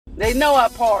They know I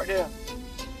parked there.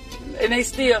 And they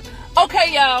still...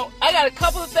 Okay, y'all. I got a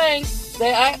couple of things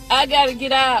that I got to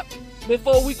get out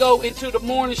before we go into the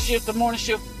morning shift,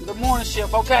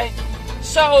 okay?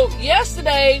 So,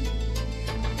 yesterday,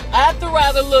 I threw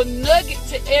out a little nugget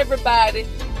to everybody.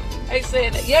 They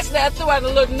said that yesterday I threw out a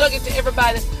little nugget to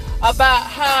everybody about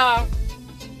how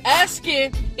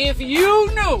asking if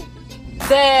you knew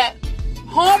that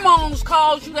hormones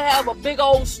cause you to have a big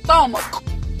old stomach.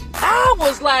 I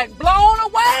was like blown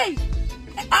away.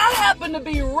 I happened to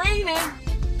be reading.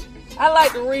 I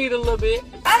like to read a little bit.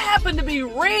 I happened to be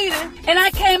reading and I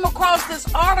came across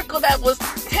this article that was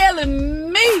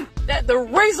telling me that the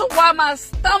reason why my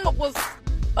stomach was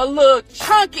a little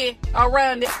chunky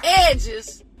around the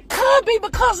edges could be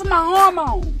because of my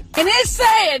hormones. And it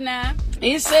said now,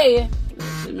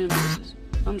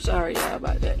 I'm sorry y'all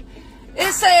about that.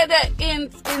 It said that in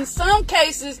some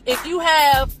cases, if you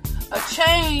have a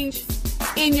change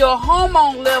in your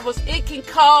hormone levels, it can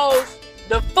cause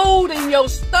the food in your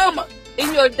stomach,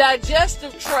 in your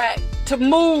digestive tract, to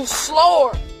move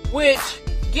slower, which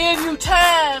give you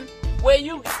time where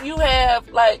you have,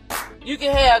 like, you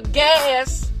can have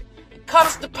gas,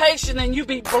 constipation, and you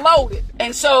be bloated.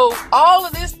 And so all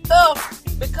of this stuff,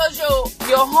 because your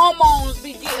hormones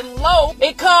be getting low,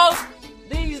 it causes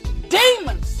these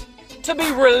demons to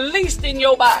be released in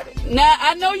your body. Now,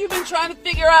 I know you've been trying to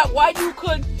figure out why you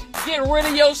couldn't get rid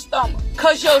of your stomach.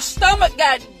 Because your stomach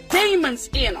got demons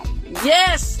in them.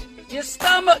 Yes, your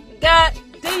stomach got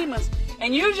demons.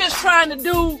 And you just trying to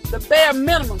do the bare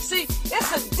minimum. See,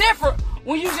 it's a different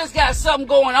when you just got something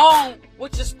going on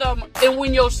with your stomach and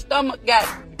when your stomach got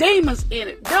demons in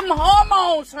it. Them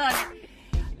hormones, honey,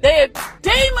 they're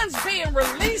demons being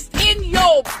released in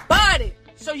your body.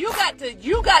 So you got to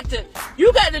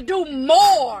do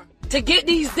more to get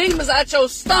these demons out your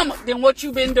stomach than what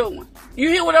you've been doing. You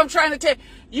hear what I'm trying to tell you?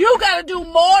 You got to do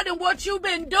more than what you've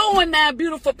been doing now,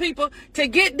 beautiful people, to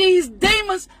get these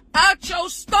demons out your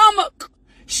stomach.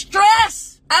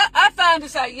 Stress. I found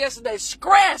this out yesterday.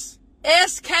 Stress.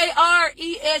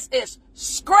 S-K-R-E-S-S.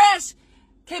 Stress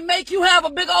can make you have a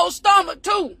big old stomach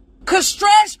too. Cause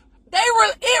stress,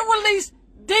 it release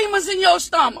demons in your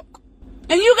stomach.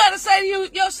 And you got to say to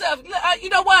yourself, you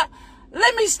know what?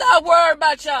 Let me stop worrying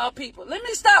about y'all people. Let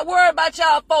me stop worrying about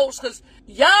y'all folks, because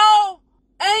y'all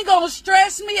ain't going to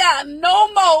stress me out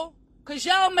no more, because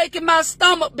y'all making my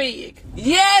stomach big.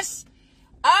 Yes,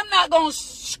 I'm not going to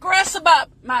stress about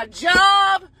my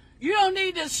job. You don't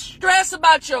need to stress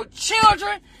about your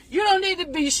children. You don't need to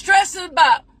be stressing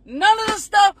about none of the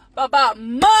stuff about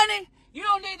money. You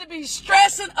don't need to be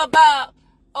stressing about,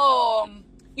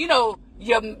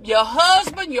 your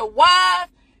husband, your wife.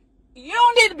 You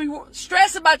don't need to be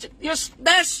stressed about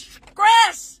that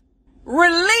stress.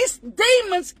 Release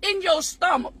demons in your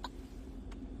stomach.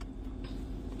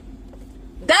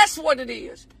 That's what it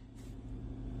is.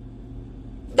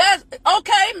 That's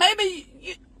okay. Maybe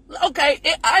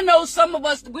I know some of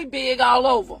us, we big all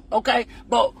over. Okay,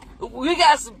 but we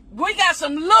got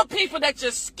some little people that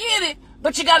you're skinny,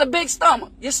 but you got a big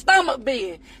stomach. Your stomach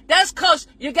big. That's because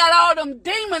you got all them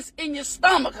demons in your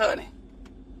stomach, honey.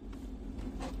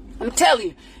 I'm telling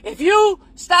you, if you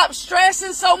stop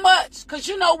stressing so much, because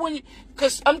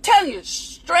I'm telling you,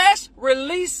 stress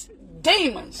release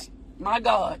demons, my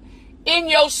God, in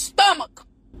your stomach.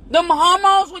 Them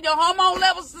hormones, when your hormone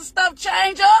levels and stuff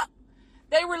change up,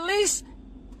 they release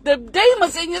the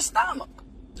demons in your stomach.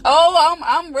 Oh,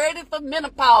 I'm ready for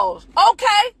menopause.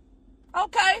 Okay.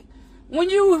 When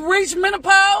you reach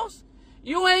menopause,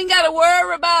 you ain't got to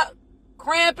worry about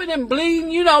cramping and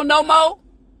bleeding, no more.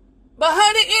 But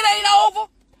honey, it ain't over.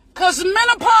 Because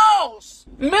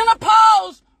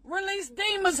menopause release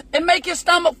demons and make your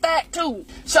stomach fat too.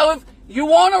 So if you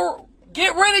want to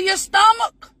get rid of your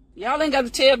stomach, y'all ain't got to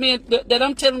tell me that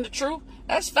I'm telling the truth.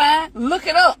 That's fine. Look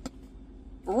it up.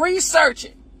 Research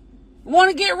it. You want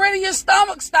to get rid of your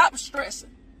stomach? Stop stressing.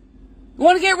 You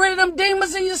want to get rid of them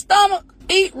demons in your stomach?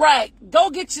 Eat right. Go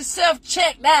get yourself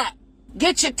checked out.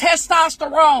 Get your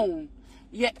testosterone,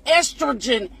 your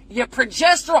estrogen, your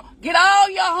progesterone. Get all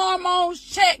your hormones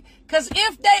checked. Because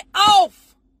if they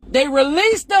off, they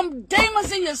release them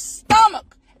demons in your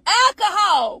stomach.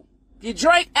 Alcohol. You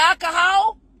drink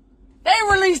alcohol, they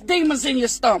release demons in your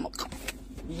stomach.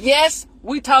 Yes,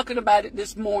 we talking about it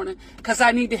this morning because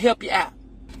I need to help you out.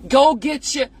 Go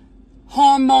get your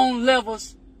hormone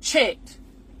levels checked.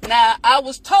 Now, I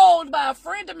was told by a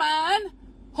friend of mine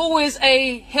who is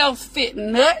a health fit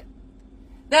nut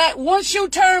that once you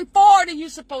turn 40, you're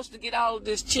supposed to get all of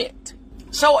this checked.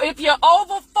 So if you're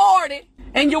over 40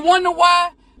 and you wonder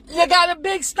why you got a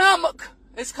big stomach,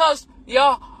 it's because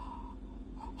your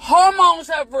Hormones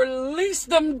have released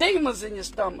them demons in your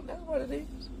stomach. That's what it is.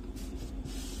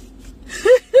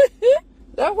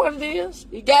 That's what it is.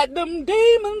 You got them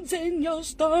demons in your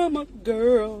stomach,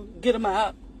 girl. Get them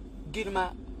out. Get them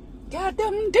out. Got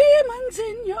them demons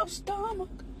in your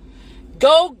stomach.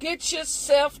 Go get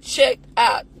yourself checked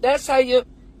out. That's how you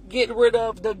get rid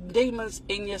of the demons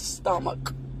in your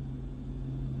stomach.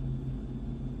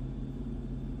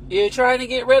 You're trying to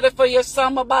get ready for your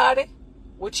summer body,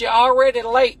 which you're already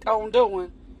late on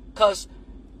doing, because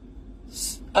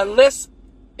unless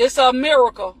it's a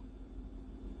miracle,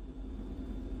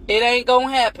 it ain't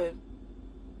gonna happen.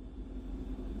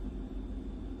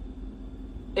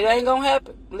 It ain't gonna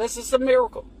happen unless it's a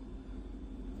miracle.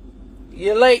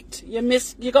 You're late.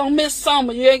 You're gonna miss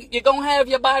summer. You're gonna have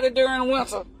your body during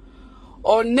winter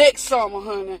or next summer,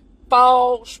 honey.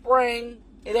 Fall, spring.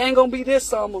 It ain't gonna be this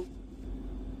summer.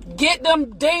 Get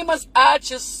them demons out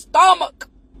your stomach.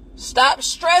 Stop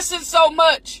stressing so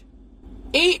much.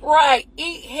 Eat right.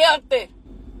 Eat healthy.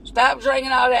 Stop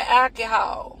drinking all that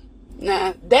alcohol.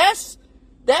 Now, that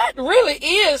really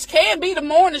can be the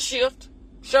morning shift.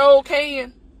 Sure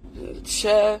can.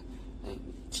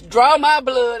 Draw my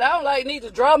blood. I don't need to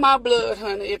draw my blood,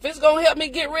 honey. If it's going to help me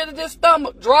get rid of this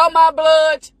stomach, draw my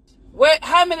blood.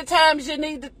 How many times you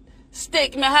need to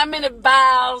stick me? How many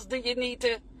vials do you need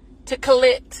to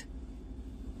collect?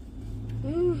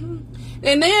 Mm-hmm.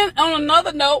 And then on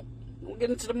another note, we'll get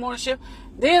into the morning shift.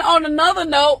 Then on another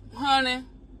note, honey,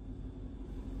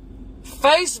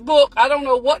 Facebook, I don't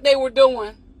know what they were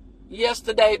doing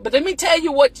yesterday, but let me tell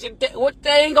you what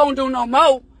they ain't gonna do no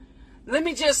more. Let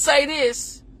me just say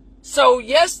this. So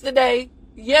yesterday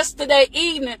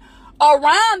evening,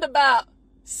 around about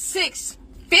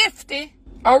 6:50,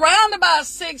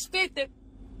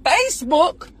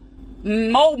 Facebook,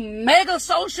 mega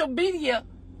social media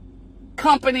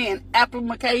company and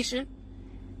application,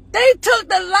 they took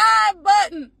the live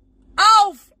button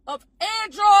off of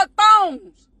Android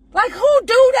phones. Like, who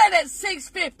do that at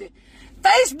 6:50?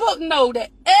 Facebook know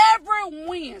that every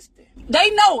Wednesday. They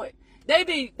know it. They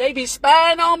be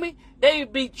spying on me. They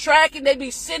be tracking. They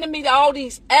be sending me all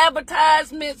these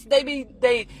advertisements.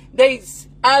 I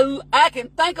can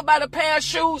think about a pair of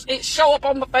shoes. It show up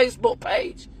on my Facebook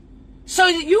page. So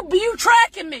you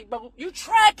tracking me, bro. You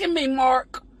tracking me,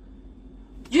 Mark.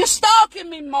 You stalking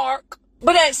me, Mark.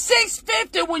 But at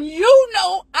 6:50, when you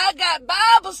know I got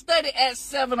Bible study at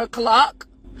 7 o'clock,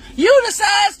 you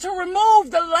decide to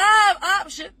remove the live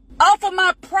option off of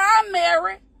my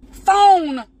primary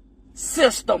phone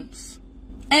systems.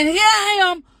 And here I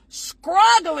am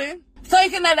struggling,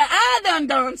 thinking that I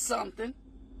done something,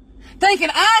 thinking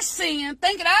I sinned,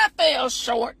 thinking I fell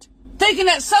short, thinking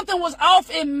that something was off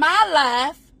in my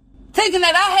life, thinking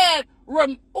that I had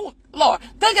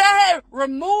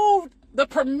removed the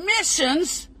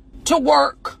permissions to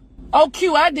work. Oh,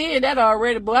 Q, I did that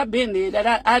already, but I've been there.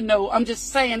 That I know. I'm just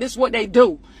saying this is what they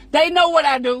do. They know what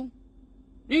I do.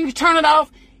 You can turn it off.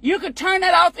 You can turn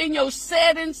that off in your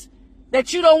settings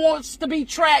that you don't want to be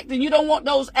tracked and you don't want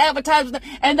those advertisements,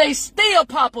 and they still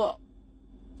pop up.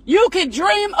 You can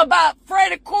dream about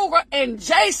Freddy Krueger and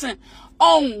Jason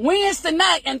on Wednesday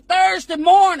night, and Thursday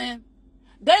morning,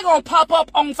 they're going to pop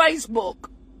up on Facebook.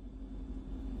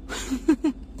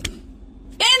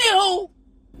 Anywho,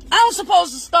 I'm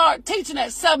supposed to start teaching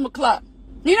at 7 o'clock.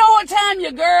 You know what time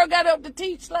your girl got up to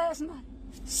teach last night?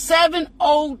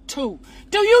 7:02.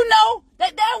 Do you know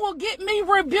that will get me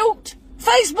rebuked?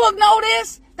 Facebook know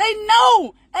this. They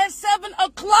know at 7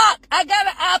 o'clock I got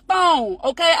an iPhone.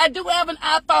 Okay, I do have an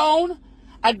iPhone.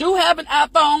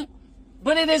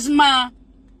 But it is my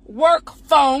work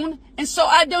phone, and so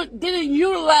I didn't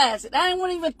utilize it. I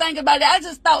didn't even think about it. I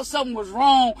just thought something was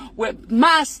wrong with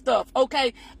my stuff.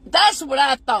 Okay, that's what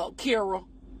I thought, Kira.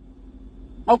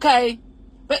 Okay,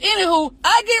 but anywho,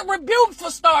 I get rebuked for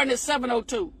starting at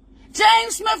 7:02.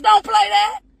 James Smith don't play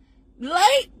that.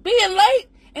 Being late,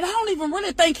 and I don't even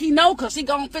really think he know, because he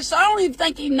gone fish. So I don't even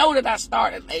think he know that I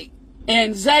started late.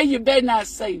 And Zay, you better not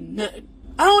say nothing.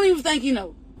 I don't even think he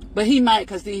know, but he might,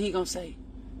 because then he gonna say,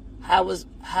 How was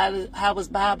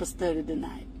Bible study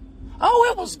tonight? Oh,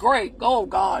 it was great. Oh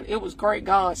God, it was great.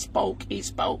 God spoke. He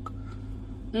spoke.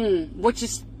 What you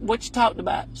talked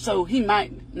about? So he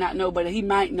might not know, but he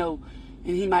might know,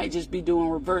 and he might just be doing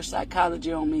reverse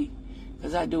psychology on me,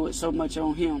 because I do it so much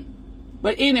on him.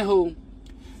 But anywho,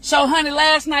 so honey,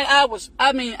 last night I was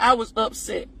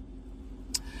upset.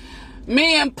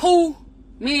 Me and Portia,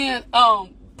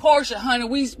 honey,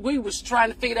 we was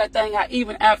trying to figure that thing out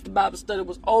even after Bible study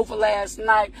was over last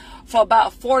night for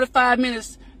about 45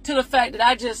 minutes, to the fact that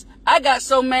I got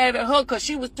so mad at her because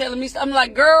she was telling me, I'm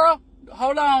like, girl,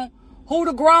 hold on. Who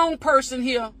the grown person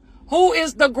here? Who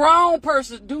is the grown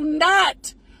person? Do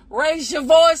not raise your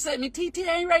voice at me. TT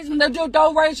ain't raising me.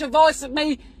 Don't raise your voice at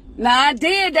me. Now, I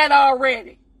did that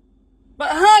already. But,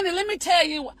 honey, let me tell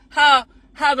you how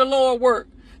the Lord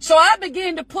worked. So I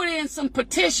began to put in some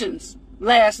petitions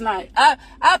last night.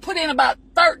 I put in about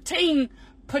 13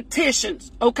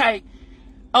 petitions, okay,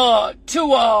 to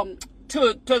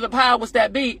the powers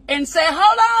that be, and said,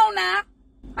 hold on now.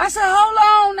 I said, hold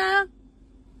on now.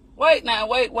 Wait now,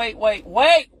 wait.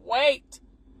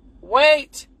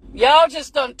 Y'all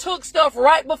just done took stuff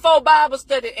right before Bible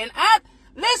study. And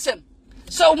listen,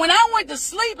 so when I went to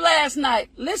sleep last night,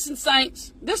 listen,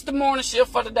 saints, this is the morning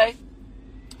shift for today.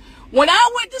 When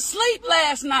I went to sleep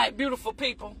last night, beautiful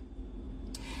people,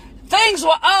 things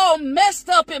were all messed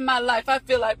up in my life. I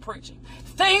feel like preaching.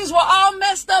 Things were all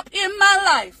messed up in my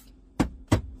life.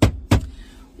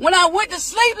 When I went to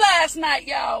sleep last night,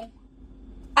 y'all,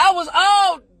 I was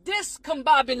all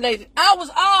discombobulated. I was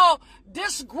all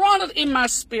disgruntled in my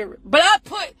spirit. But I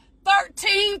put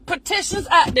 13 petitions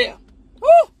out there.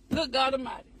 Woo! Good God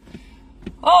Almighty.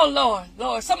 Oh,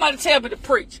 Lord, somebody tell me to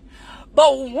preach.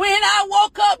 But when I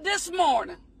woke up this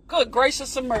morning, good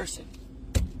gracious and mercy.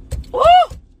 Woo!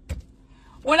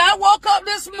 When I woke up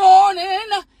this morning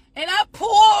and I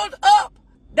pulled up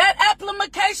that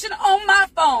application on my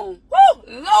phone, woo!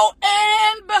 Lo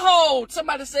and behold,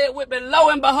 somebody say it with me, lo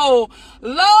and behold,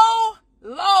 lo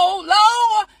and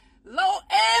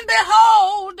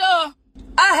behold,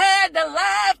 I had the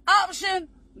live option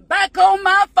back on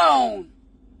my phone.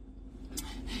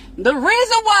 The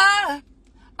reason why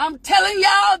I'm telling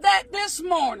y'all that this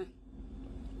morning,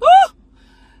 woo!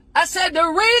 I said the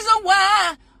reason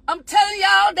why I'm telling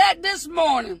y'all that this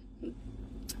morning,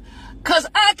 because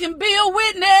I can be a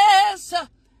witness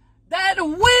that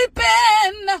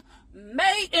weeping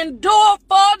may endure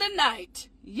for the night.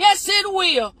 Yes, it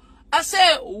will. I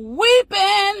said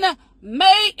weeping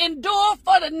may endure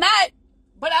for the night,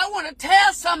 but I want to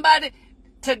tell somebody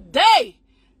today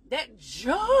that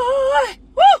joy,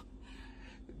 woo,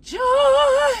 joy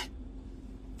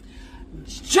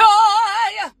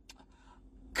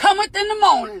cometh in the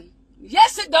morning.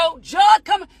 Yes, it do. Joy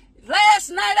cometh.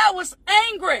 Last night I was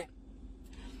angry,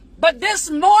 but this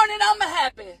morning I'm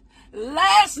happy.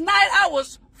 Last night I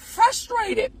was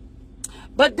frustrated,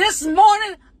 but this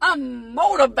morning I'm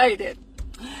motivated.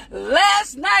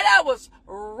 Last night I was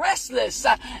restless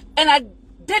and I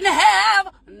didn't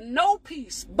have no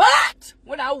peace. But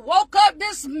when I woke up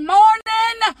this morning,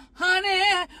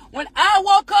 honey, when I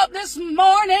woke up this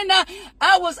morning,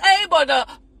 I was able to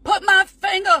put my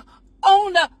finger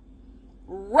on the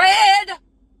red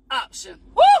option.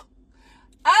 Woo!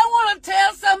 I want to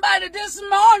tell somebody this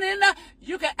morning,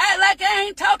 you can act like I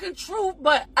ain't talking truth,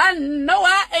 but I know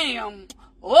I am.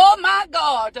 Oh my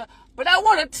God. But I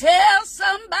want to tell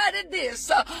somebody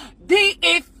this, the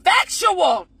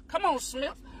effectual, come on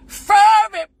Smith,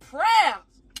 fervent prayers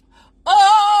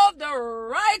of the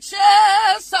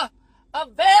righteous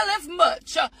availeth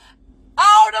much.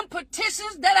 All them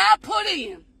petitions that I put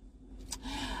in,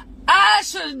 I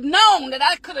should have known that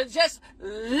I could have just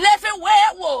left it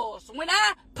where it was. When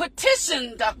I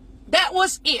petitioned, that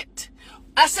was it.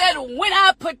 I said, when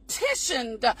I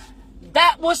petitioned,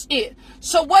 that was it.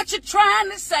 So what you trying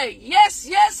to say? Yes,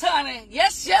 honey.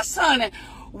 Yes, honey.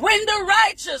 When the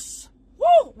righteous,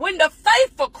 when the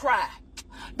faithful cry,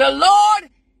 the Lord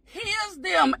hears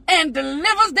them and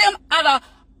delivers them out of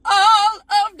all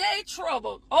of their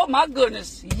trouble. Oh my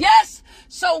goodness. Yes.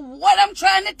 So what I'm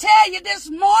trying to tell you this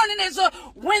morning is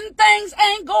when things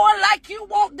ain't going like you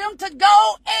want them to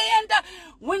go, and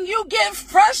when you get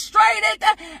frustrated,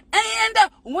 and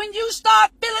when you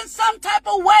start feeling some type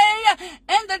of way,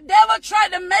 and the devil try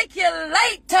to make you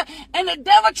late, and the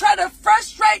devil try to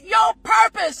frustrate your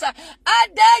purpose, I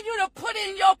dare you to put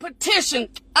in your petition.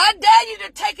 I dare you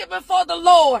to take it before the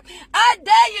Lord. I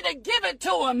dare you to give it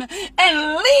to him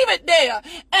and leave it there.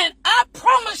 And I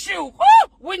promise you,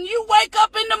 when you wake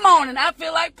up in the morning, I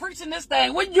feel like preaching this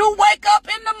thing. When you wake up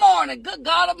in the morning, good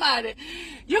God Almighty,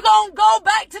 you're going to go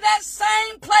back to that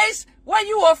same place where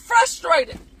you were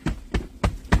frustrated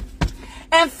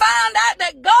and find out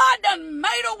that God done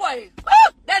made a way,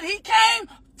 that he came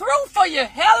through for you.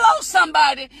 Hello,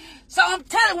 somebody. So I'm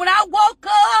telling you, when I woke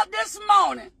up this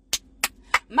morning,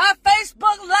 my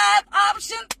Facebook Live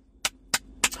option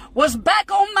was back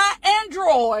on my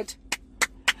Android.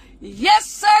 Yes,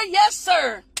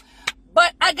 sir.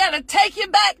 But I got to take you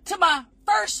back to my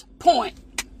first point.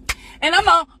 And I'm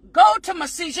going to go to my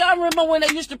seat. Y'all remember when they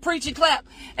used to preach and clap?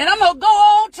 And I'm going to go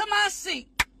on to my seat.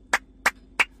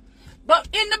 But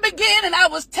in the beginning, I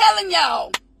was telling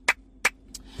y'all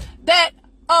that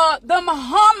them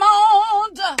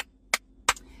hormones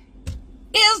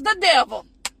is the devil.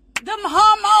 Them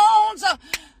hormones,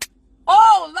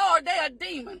 oh Lord, they are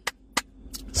demon.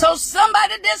 So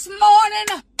somebody this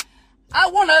morning, I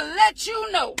want to let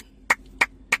you know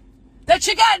that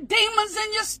you got demons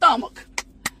in your stomach.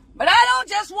 But I don't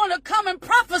just want to come and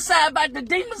prophesy about the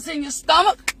demons in your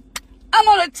stomach. I'm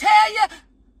going to tell you,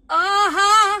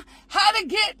 how to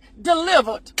get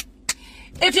delivered.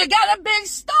 If you got a big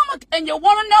stomach and you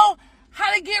want to know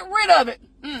how to get rid of it,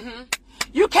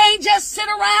 you can't just sit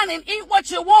around and eat what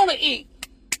you want to eat.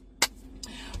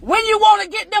 When you want to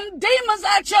get them demons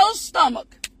out your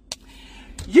stomach,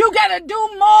 you got to do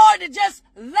more than just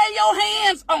lay your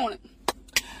hands on it.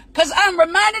 Because I'm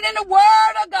reminded in the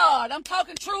Word of God, I'm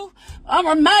talking truth, I'm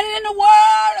reminded in the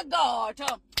Word of God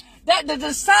that the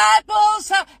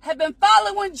disciples have been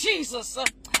following Jesus.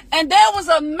 And there was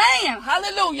a man,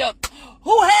 hallelujah,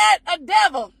 who had a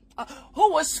devil,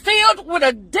 who was filled with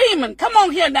a demon. Come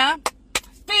on here now.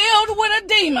 Filled with a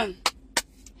demon.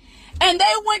 And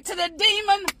they went to the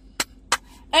demon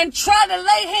and tried to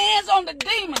lay hands on the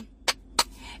demon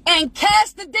and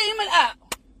cast the demon out.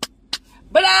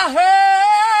 But I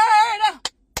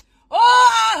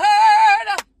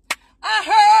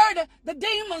heard the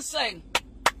demon say,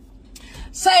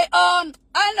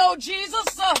 I know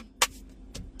Jesus,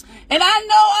 and I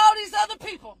know all these other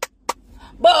people,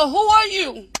 but who are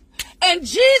you? And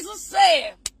Jesus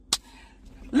said,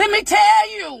 let me tell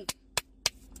you,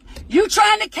 you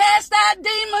trying to cast out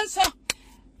demons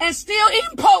and still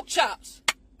eating pork chops.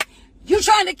 You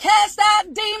trying to cast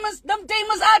out demons, them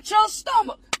demons out your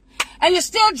stomach, and you're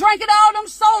still drinking all them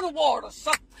soda waters.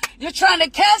 You're trying to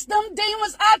cast them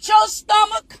demons out your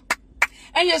stomach,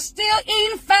 and you're still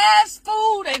eating fast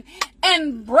food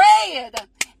and bread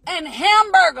and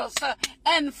hamburgers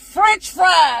and French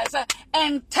fries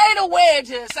and tater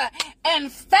wedges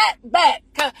and fatback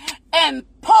and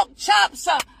pork chops.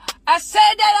 I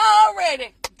said that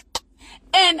already.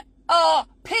 And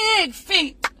pig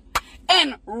feet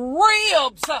and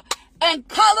ribs and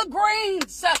collard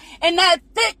greens and that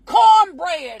thick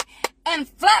cornbread and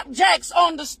flapjacks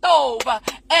on the stove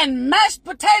and mashed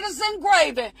potatoes and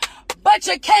gravy. But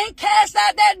you can't cast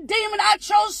out that demon out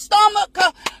your stomach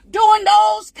doing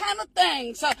those kind of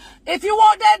things. If you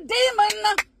want that demon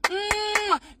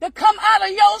to come out of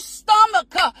your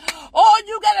stomach, all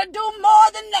you got to do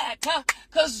more than that.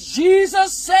 Because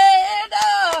Jesus said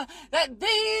that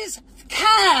this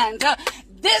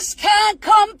kind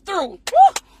come through.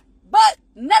 But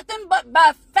nothing but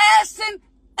by fasting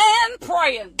and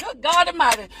praying. Good God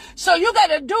Almighty. So you got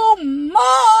to do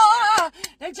more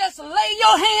than just lay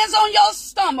your hands on your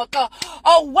stomach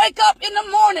or wake up in the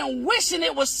morning wishing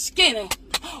it was skinny.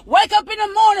 Wake up in the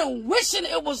morning wishing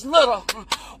it was little.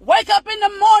 Wake up in the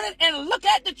morning and look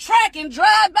at the track and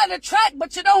drive by the track,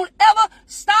 but you don't ever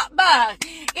stop by.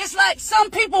 It's like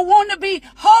some people want to be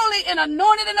holy and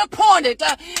anointed and appointed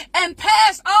and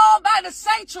pass all by the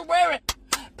sanctuary,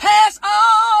 pass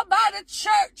all by the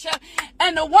church,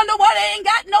 and wonder why they ain't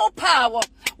got no power.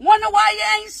 Wonder why you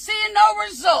ain't seeing no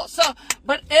results.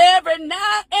 But every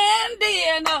now and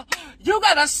then, you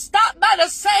got to stop by the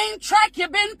same track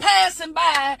you've been passing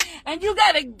by, and you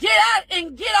got to get out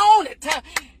and get on it.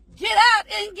 Get out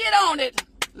and get on it.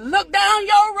 Look down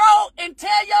your road and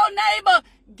tell your neighbor,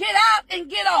 get out and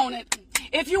get on it.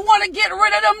 If you want to get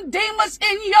rid of them demons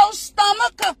in your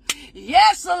stomach,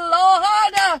 yes, Lord,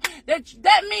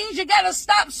 that means you got to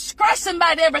stop stressing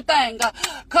about everything.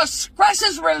 Because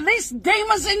stresses release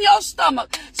demons in your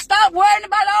stomach. Stop worrying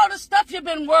about all the stuff you've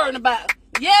been worrying about.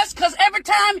 Yes, because every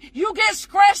time you get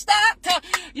stressed out,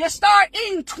 you start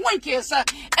eating Twinkies.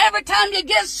 Every time you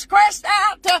get stressed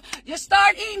out, you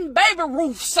start eating Baby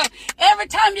Ruths. Every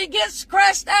time you get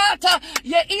stressed out,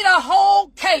 you eat a whole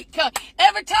cake.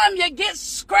 Every time you get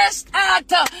stressed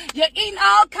out, you're eating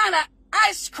all kind of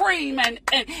ice cream and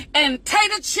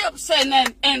tater chips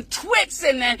and Twix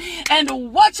and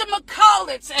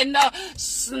whatchamacallits and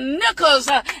Snickers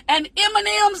and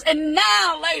M&Ms and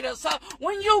now later. So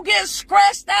when you get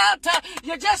stressed out,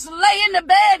 you just lay in the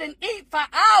bed and eat for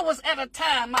hours at a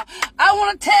time. I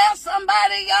want to tell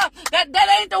somebody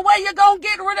that ain't the way you're going to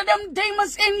get rid of them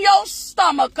demons in your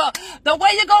stomach. The way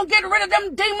you're going to get rid of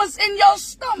them demons in your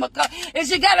stomach is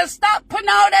you got to stop putting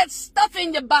all that stuff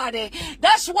in your body.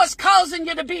 That's what's causing causing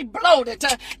you to be bloated.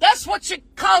 That's what's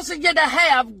causing you to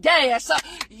have gas.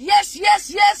 Yes.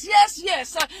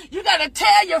 You got to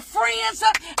tell your friends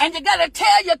and you got to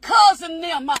tell your cousin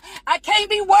them. I can't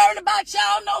be worried about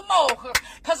y'all no more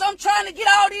because I'm trying to get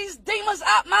all these demons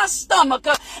out my stomach.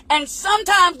 And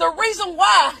sometimes the reason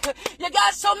why you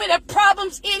got so many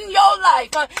problems in your life,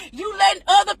 you letting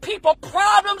other people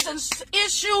problems and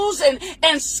issues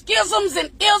and schisms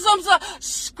and isms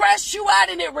scratch you out,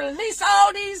 and it release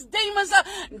all these demons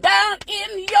down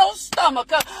in your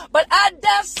stomach. But I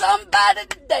dare somebody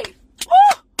today,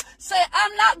 say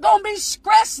I'm not going to be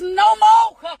stressed no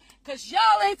more, because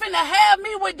y'all ain't finna have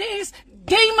me with these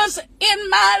demons in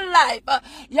my life.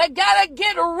 You gotta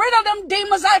get rid of them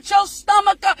demons out your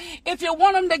stomach if you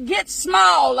want them to get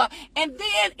small. And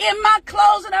then in my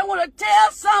closing, I want to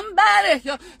tell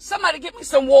somebody get me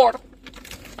some water.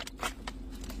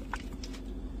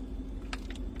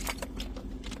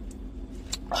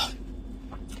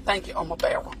 Thank you, on my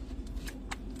barrel.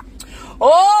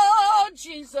 Oh,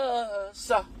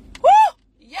 Jesus. Woo!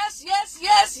 Yes.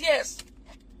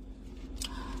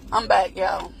 I'm back,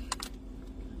 y'all.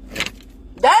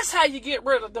 That's how you get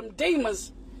rid of them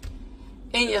demons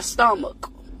in your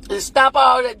stomach. And stop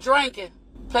all that drinking.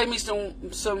 Play me some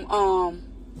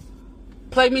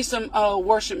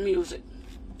worship music.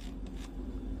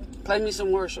 Play me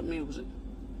some worship music.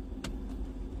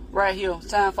 Right here.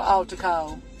 Time for altar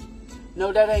call.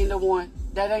 No, that ain't the one.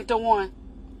 That ain't the one.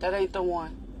 That ain't the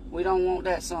one. We don't want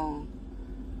that song.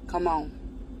 Come on.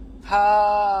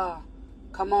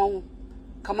 Come on.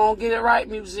 Come on, get it right,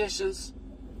 musicians.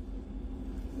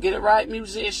 Get it right,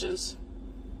 musicians.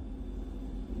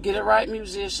 Get it right,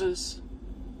 musicians.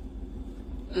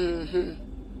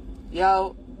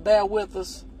 Y'all, bear with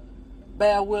us.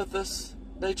 Bear with us.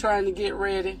 They trying to get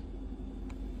ready.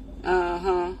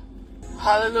 Hallelujah.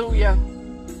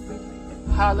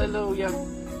 Hallelujah.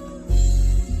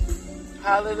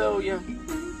 Hallelujah.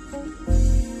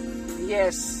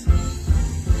 Yes.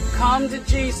 Come to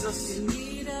Jesus.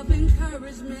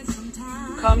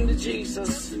 Come to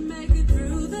Jesus.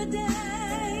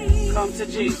 Come to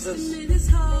Jesus.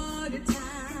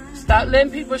 Stop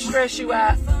letting people stress you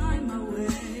out.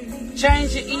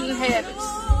 Change your eating habits.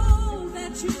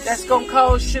 That's going to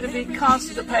cause you to be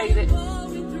constipated.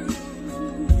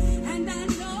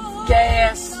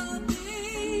 Gas.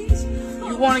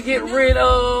 You want to get rid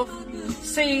of.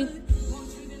 See?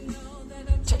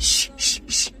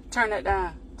 Shh. Turn that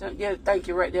down. Yeah, thank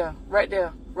you, right there. Right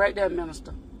there,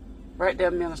 minister. Right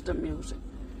there, minister music.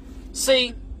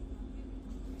 See,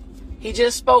 he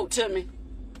just spoke to me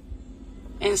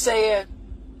and said,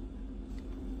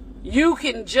 you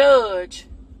can judge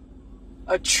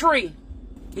a tree.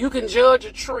 You can judge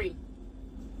a tree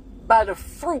by the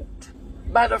fruit.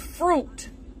 By the fruit.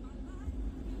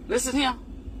 Listen here.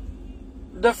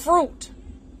 The fruit.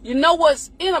 You know what's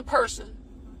in a person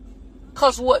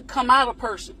because what come out of a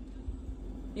person.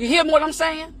 You hear what I'm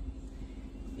saying?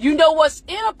 You know what's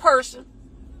in a person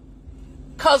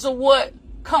because of what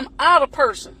come out of a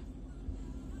person.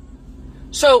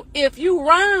 So if you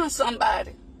around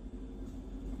somebody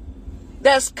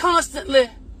that's constantly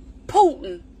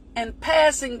pooting and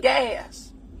passing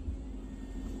gas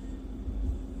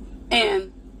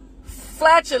and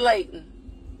flatulating,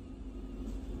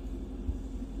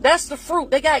 that's the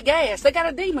fruit. They got gas. They got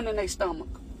a demon in their stomach.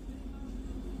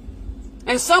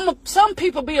 And some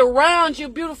people be around you,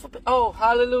 beautiful. Oh,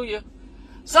 hallelujah.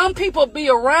 Some people be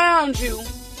around you.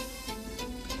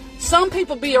 Some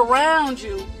people be around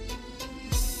you.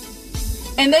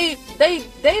 And they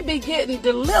be getting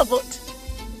delivered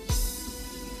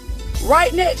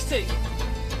right next to you.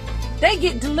 They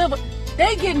get delivered.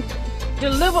 They getting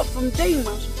delivered from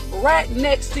demons right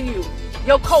next to you.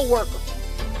 Your coworker,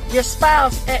 your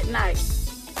spouse at night,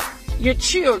 your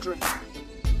children,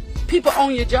 people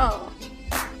on your job.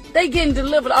 They getting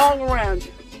delivered all around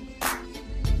you.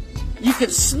 You can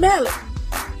smell it.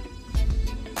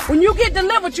 When you get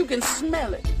delivered, you can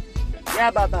smell it.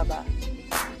 Yeah, bye.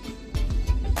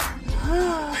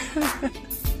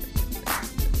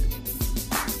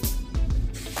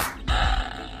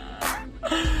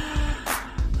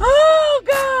 Oh,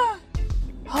 God.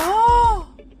 Oh,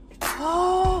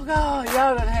 God.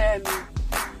 Y'all done had me.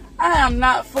 I am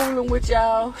not fooling with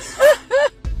y'all.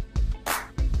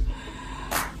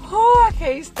 Oh, I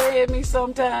can't stand me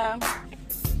sometimes.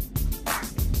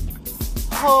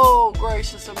 Oh,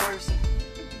 gracious and mercy.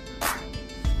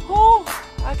 Oh,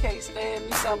 I can't stand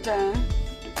me sometimes.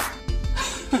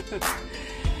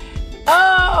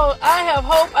 Oh, I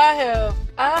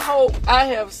hope I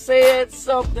have said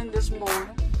something this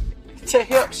morning to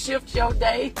help shift your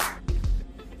day.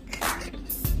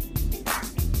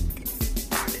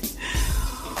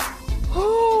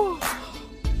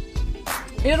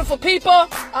 Beautiful people,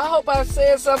 I hope I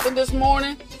said something this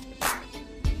morning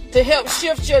to help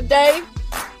shift your day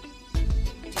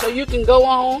so you can go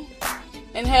on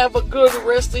and have a good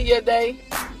rest of your day.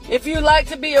 If you like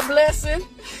to be a blessing,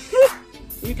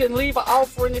 you can leave an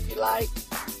offering if you like.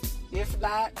 If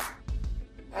not,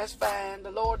 that's fine. The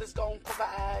Lord is going to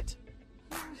provide.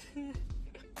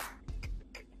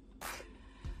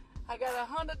 I got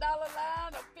a $100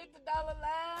 line, a $50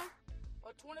 line, a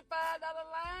 $25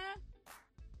 line,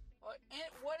 or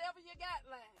whatever you got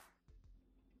line.